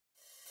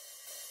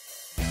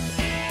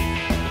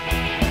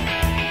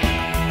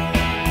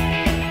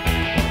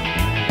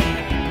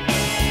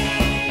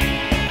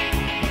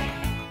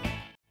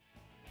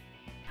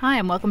Hi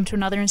and welcome to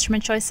another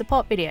instrument choice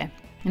support video.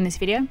 In this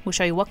video, we'll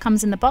show you what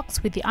comes in the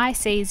box with the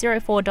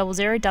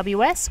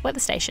IC0400WS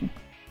Weather Station.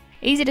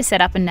 Easy to set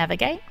up and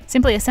navigate,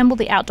 simply assemble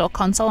the outdoor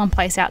console and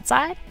place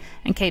outside,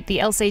 and keep the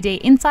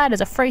LCD inside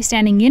as a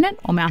freestanding unit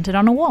or mounted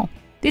on a wall.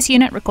 This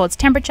unit records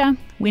temperature,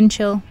 wind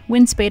chill,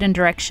 wind speed and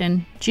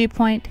direction, dew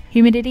point,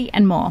 humidity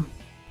and more.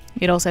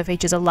 It also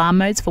features alarm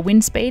modes for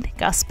wind speed,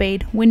 gust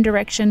speed, wind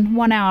direction,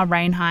 1 hour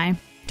rain high,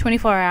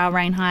 24-hour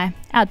rain high,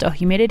 outdoor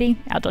humidity,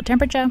 outdoor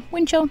temperature,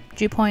 wind chill,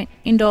 dew point,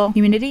 indoor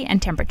humidity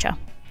and temperature.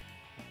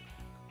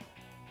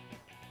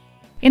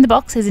 In the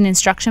box is an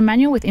instruction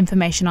manual with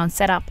information on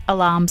setup,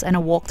 alarms and a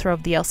walkthrough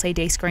of the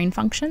LCD screen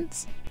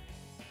functions.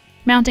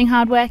 Mounting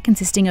hardware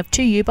consisting of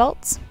 2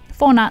 U-bolts,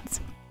 4 nuts,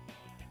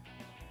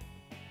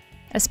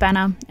 a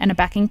spanner and a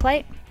backing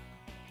plate.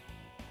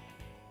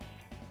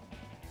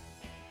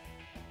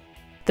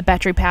 The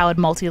battery-powered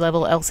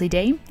multi-level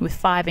LCD with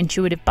 5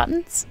 intuitive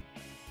buttons.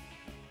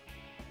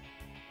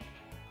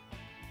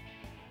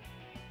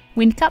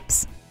 Wind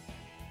cups,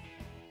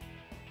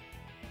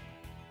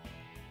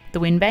 the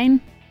wind vane.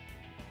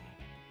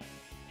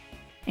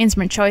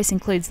 Instrument choice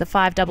includes the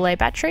 5 AA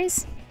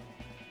batteries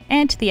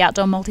and the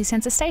outdoor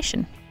multi-sensor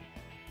station.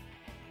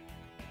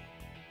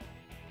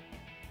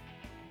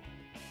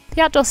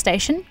 The outdoor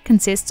station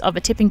consists of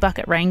a tipping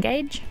bucket rain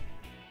gauge,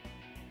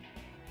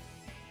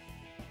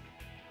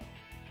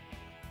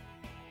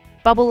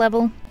 bubble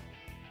level,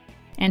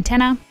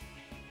 antenna,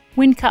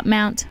 wind cup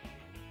mount,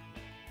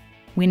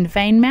 wind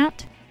vane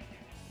mount,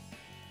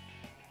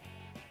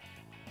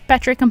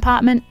 battery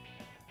compartment,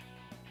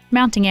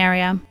 mounting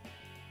area,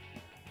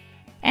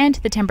 and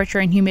the temperature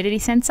and humidity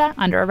sensor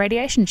under a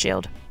radiation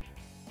shield.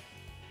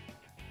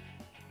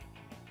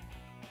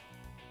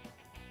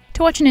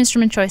 To watch an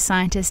instrument choice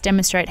scientist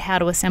demonstrate how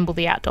to assemble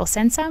the outdoor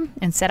sensor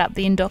and set up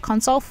the indoor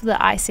console for the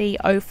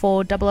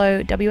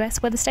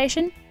IC0400WS Weather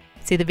Station,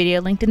 see the video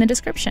linked in the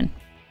description.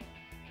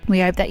 We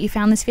hope that you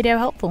found this video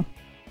helpful.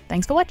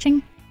 Thanks for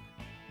watching.